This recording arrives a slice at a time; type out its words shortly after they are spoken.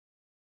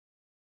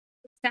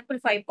Example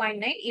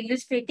 5.9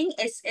 illustrating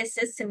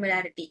SSS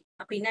similarity.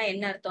 அப்படின்னா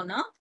என்ன அர்த்தம்னா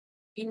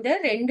இந்த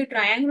ரெண்டு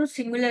ட்ரையாங்கிளும்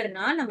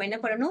சிமிலர்னா நம்ம என்ன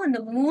பண்ணணும், அந்த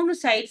மூணு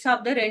சைட்ஸ்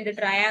ஆஃப் த ரெண்டு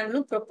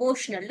ட்ரையாங்கிளும்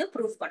ப்ரொபோர்ஷனல்னு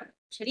ப்ரூவ் பண்ணணும்.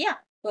 சரியா?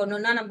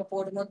 ஒன்னொன்னா நம்ம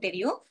போடும்போது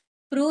தெரியும்.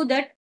 Prove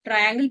that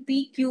triangle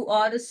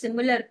PQR is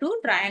similar to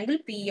triangle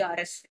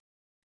PRS.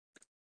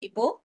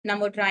 இப்போ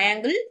நம்ம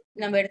ட்ரையாங்கிள்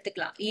நம்ம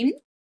எடுத்துக்கலாம். இன்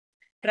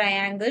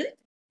triangle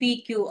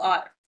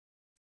PQR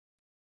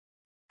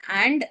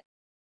and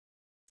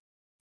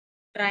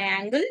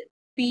triangle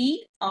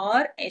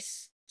PRS.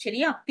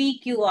 சரியா?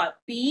 PQR.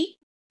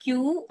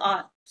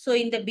 So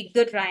in the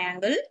bigger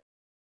triangle,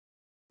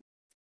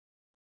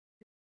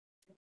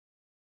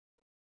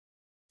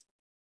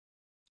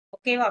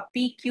 okay வா?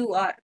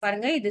 PQR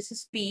பாருங்க, this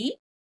is P,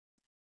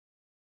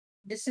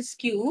 this is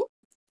Q,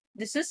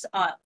 this is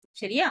R.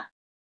 சரியா?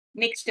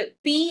 next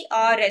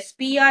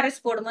PRS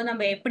போடும்போது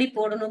நம்ம எப்படி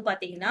போடணும்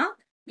பாத்தீங்கன்னா,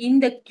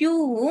 இந்த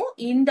Qவும்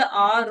இந்த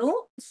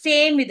Rவும்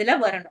சேம் இதுல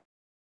வரணும்.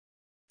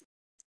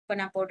 இப்ப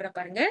நான் போடுறேன்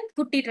பாருங்க,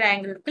 குட்டி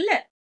ட்ரையாங்கிள் இருக்குல்ல,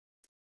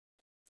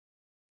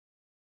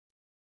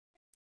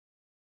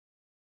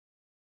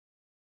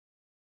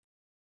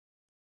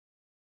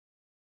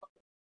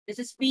 this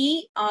is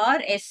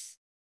PRS.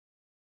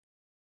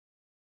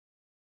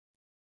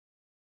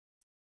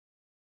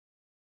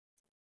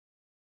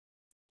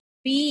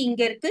 P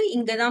இங்க இருக்கு,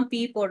 இங்க தான் P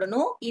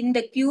போடணும். இந்த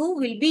Q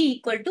will be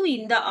equal to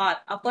இந்த R.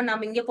 அப்போ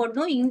நம்ம இங்க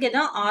போடணும், இங்க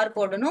தான் R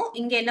போடணும்,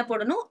 இங்க என்ன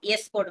போடணும்,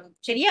 S போடணும்.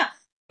 சரியா?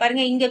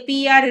 பாருங்க, இங்க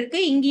PR இருக்கு,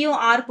 இங்கேயும்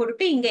R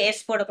போட்டுட்டு இங்க S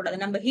போடக்கூடாது.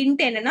 நம்ம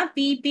ஹிண்ட் என்னன்னா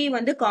PP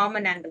வந்து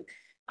காமன் ஆங்கிள்.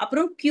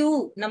 அப்புறம் Q,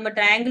 நம்ம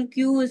triangle Q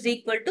is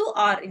equal to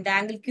R. இந்த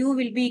angle Q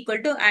will be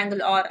equal to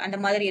angle R. அந்த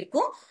மாதிரி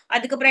இருக்கும்.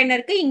 அதுக்கப்புறம் என்ன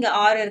இருக்கு, இங்க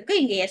R இருக்கு,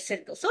 இங்க S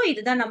இருக்கு. ஸோ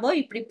இதுதான் நம்ம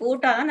இப்படி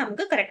போட்டாதான்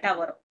நமக்கு கரெக்டா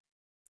வரும்.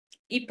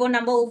 இப்போ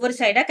நம்ம ஒவ்வொரு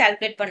சைடா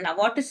கால்குலேட் பண்ணலாம்.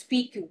 What is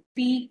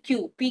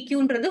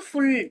PQன்றது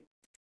full.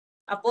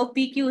 அப்போ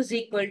PQ is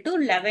equal to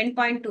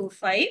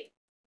 11.25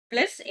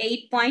 plus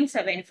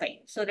 8.75.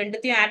 So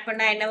ரெண்டுத்தையும் ஆட்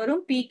பண்ணா என்ன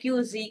வரும், PQ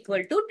is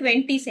equal to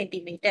 20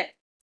 centimetre.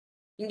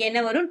 இங்க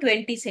என்ன வரும்,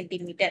 20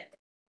 சென்டிமீட்டர்.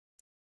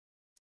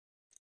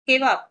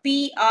 ஓகேவா?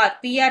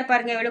 PR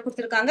பாருங்க எவ்வளவு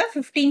கொடுத்துருக்காங்க,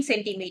 15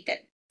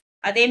 சென்டிமீட்டர்.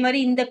 அதே மாதிரி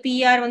இந்த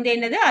PR வந்து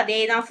என்னது, அதே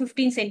தான்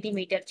 15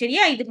 சென்டிமீட்டர்.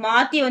 சரியா? இது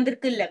மாத்தி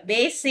வந்திருக்கு இல்ல,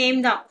 பேஸ்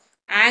சேம் தான்.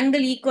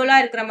 ஆங்கிள் ஈக்குவலா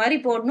இருக்கிற மாதிரி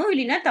போடணும்,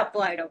 இல்லைன்னா தப்பு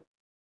ஆயிடும்.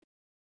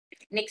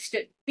 நெக்ஸ்ட்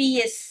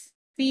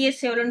PS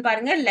எவ்வளவுன்னு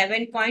பாருங்க,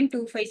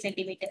 11.25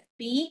 சென்டிமீட்டர்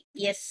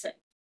PS.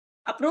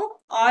 அப்புறம்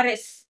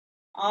RS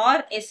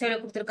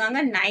எவ்வளவு கொடுத்துருக்காங்க,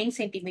 9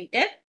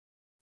 சென்டிமீட்டர்.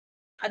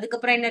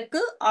 அதுக்கப்புறம் என்ன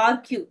இருக்கு,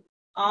 RQ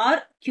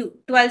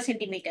 12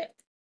 சென்டிமீட்டர்.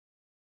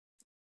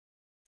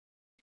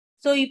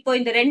 ஸோ இப்போ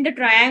இந்த ரெண்டு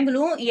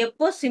ட்ரையாங்கிளும்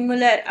எப்போ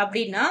சிமிலர்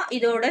அப்படின்னா,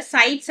 இதோட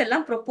சைட்ஸ்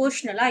எல்லாம்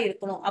ப்ரொபோர்ஷனலா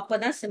இருக்கணும்,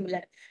 அப்பதான்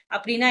சிமிலர்.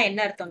 அப்படின்னா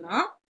என்ன அர்த்தம்னா,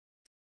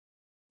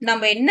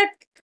 நம்ம என்ன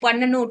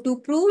பண்ணணும், டு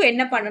ப்ரூவ்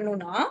என்ன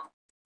பண்ணணும்னா,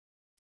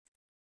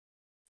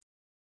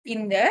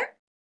 இந்த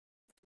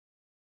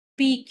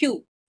PQ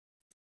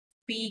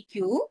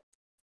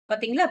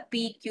பாத்தீங்களா,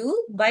 PQ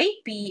by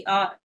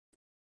PR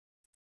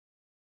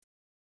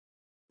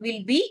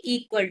will be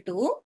equal to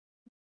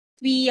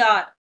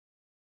PR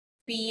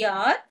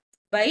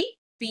by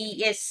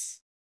PS.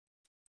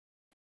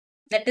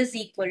 That is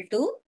equal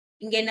to,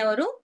 இங்க என்ன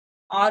வரும்,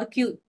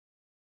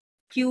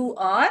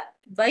 QR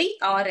by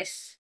RS.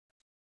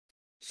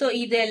 ஸோ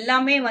இது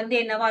எல்லாமே வந்து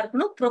என்னவா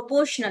இருக்கணும்,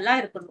 ப்ரொபோர்ஷனலா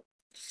இருக்கணும்,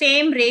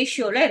 சேம்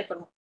ரேஷியோல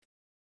இருக்கணும்.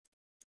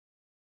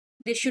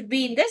 This should be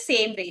in the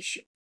same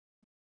ratio.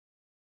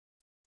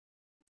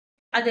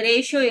 அது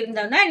ரேஷியோ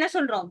இருந்தாங்கன்னா என்ன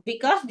சொல்றோம்,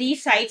 because these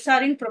sides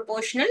are in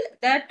proportional,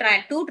 the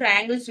two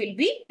triangles will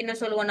be என்ன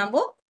சொல்லுவோம்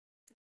நம்ம,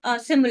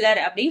 similar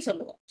அப்படின்னு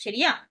சொல்லுவோம்.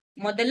 சரியா?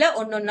 முதல்ல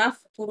ஒன்னொன்னா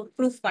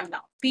ப்ரூஃப்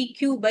பண்ணலாம். PQ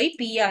by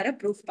PR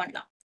ப்ரூஃப்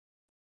பண்ணலாம்.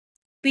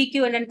 PQ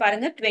என்னன்னு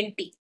பாருங்க,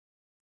 20.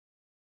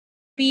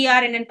 PR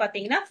என்னன்னு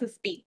பாத்தீங்கன்னா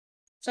 50.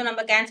 ஸோ நம்ம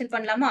கேன்சல்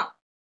பண்ணலாமா,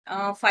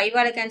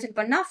 5ஆல கேன்சல்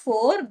பண்ணா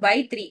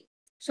 4/3.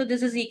 So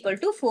this is equal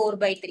to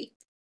 4/3.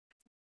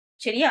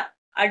 சரியா?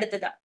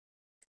 அடுத்ததா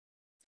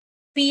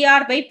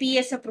PR by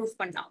PS ப்ரூஃப்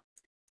பண்ணலாம்.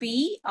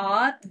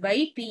 PR by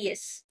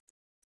PS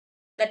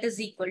that is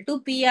equal to,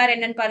 PR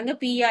என்னன்னு பாருங்க,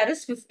 PR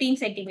is 15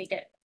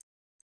 சென்டிமீட்டர்.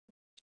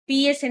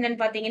 PS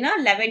என்னன்னு பாத்தீங்கன்னா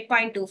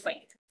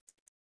 11.25.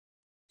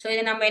 ஸோ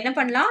இதை நம்ம என்ன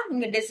பண்ணலாம்,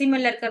 இங்க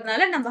டெசிமல்ல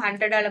இருக்கிறதுனால நம்ம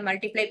 100ஆல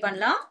மல்டிப்ளை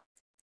பண்ணலாம்.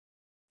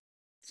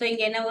 ஸோ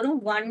இங்க என்ன வரும்,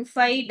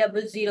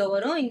 1500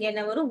 வரும், இங்க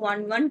என்ன வரும்,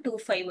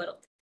 1125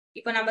 வரும்.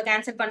 இப்போ நம்ம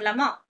கேன்சல்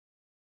பண்ணலாமா,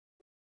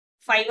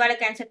 5ஆல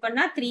கேன்சல்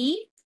பண்ணா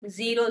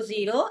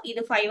 300.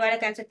 இது 5ஆல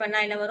கேன்சல் பண்ணா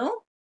என்ன வரும்,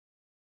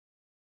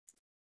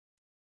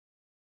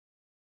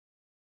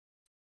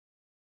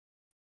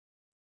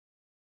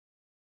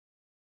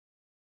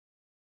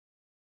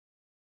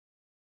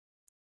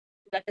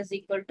 that is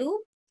equal to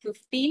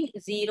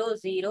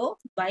 1500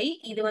 by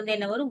இது வந்து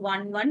என்ன வரும்,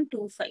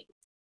 1125.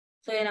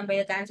 ஸோ நம்ம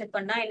இதை கேன்சல்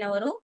பண்ணா என்ன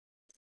வரும்,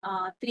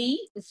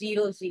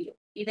 300.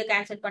 இதை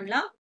கேன்சல்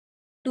பண்ணலாம்,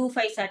 2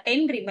 5s are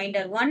 10,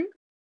 reminder 1,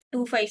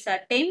 2 5s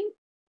are 10,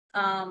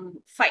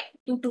 5,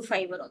 2 to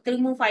 5 வரும்.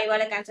 திரும்பவும்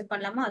 5ஆல கேன்சல்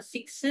பண்ணலாமா,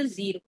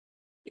 60.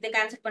 இதை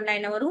கேன்சல் பண்ணா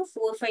என்ன வரும்,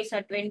 4 5s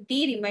are 20,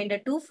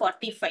 ரிமைண்டர் 2,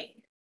 45.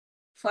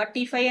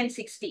 45 and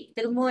 60.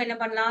 திரும்பவும் என்ன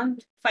பண்ணலாம்?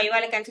 5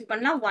 ஆல கேன்சல்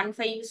பண்ணலாம். 1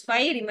 5 is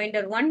 5,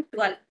 remainder 1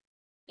 12.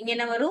 இங்க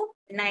என்ன வரும்?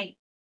 9.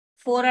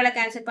 4 ஆல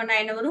கேன்சல் பண்ணா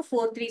என்ன வரும்?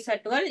 4 3s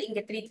are 12. இங்க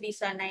 3 3s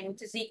are 9,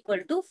 which is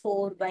equal to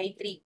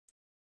 4/3.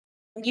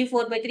 இங்கேயும்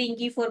 4/3,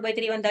 இங்கேயும்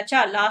 4/3 வந்தாச்சா?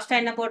 லாஸ்டா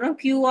என்ன போடுறோம்?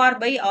 QR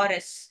by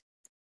RS.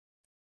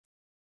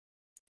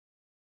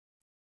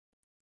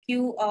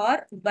 QR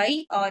by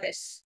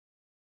RS.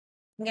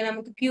 இங்க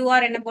நமக்கு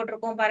QR என்ன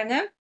போட்டிருக்கோம் பாருங்க.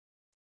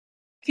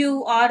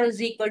 QR is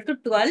equal to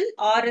 12,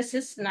 RS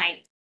is 9.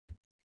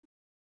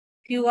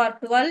 QR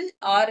 12,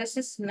 RS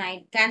is 9.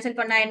 Cancel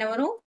பண்ணா என்ன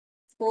வரும்?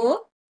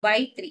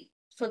 4/3.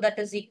 So that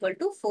is equal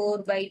to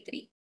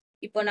 4/3.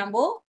 இப்போ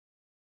நம்ம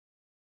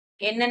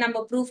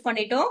ப்ரூஃப்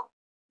பண்ணிட்டோம்?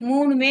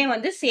 மூணுமே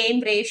வந்து சேம்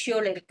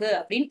ரேஷியோல இருக்கு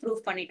அப்படின்னு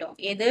ப்ரூஃப் பண்ணிட்டோம்.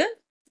 எது?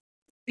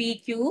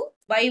 PQ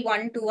by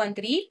 1 2 and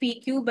 3,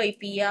 PQ by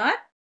PR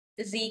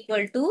is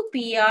equal to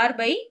PR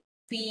by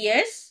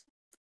PS,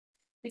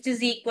 which is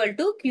equal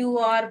to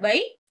QR by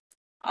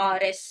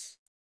RS.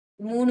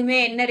 மூணுமே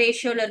என்ன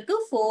ரேஷியோல இருக்கு?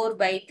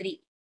 4/3.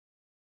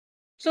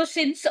 So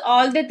since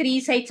all the three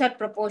sides are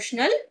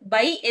proportional,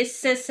 by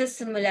SSS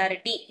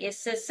similarity.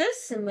 SSS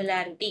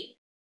similarity.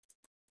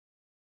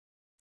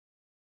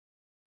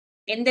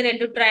 எந்த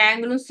ரெண்டு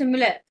triangleம்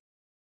similar?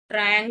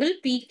 Triangle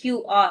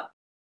PQR.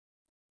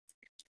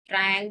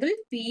 Triangle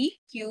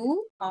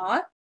PQR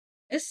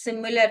is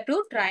similar to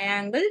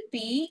triangle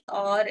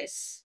PRS.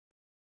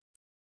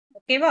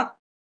 Okay, va?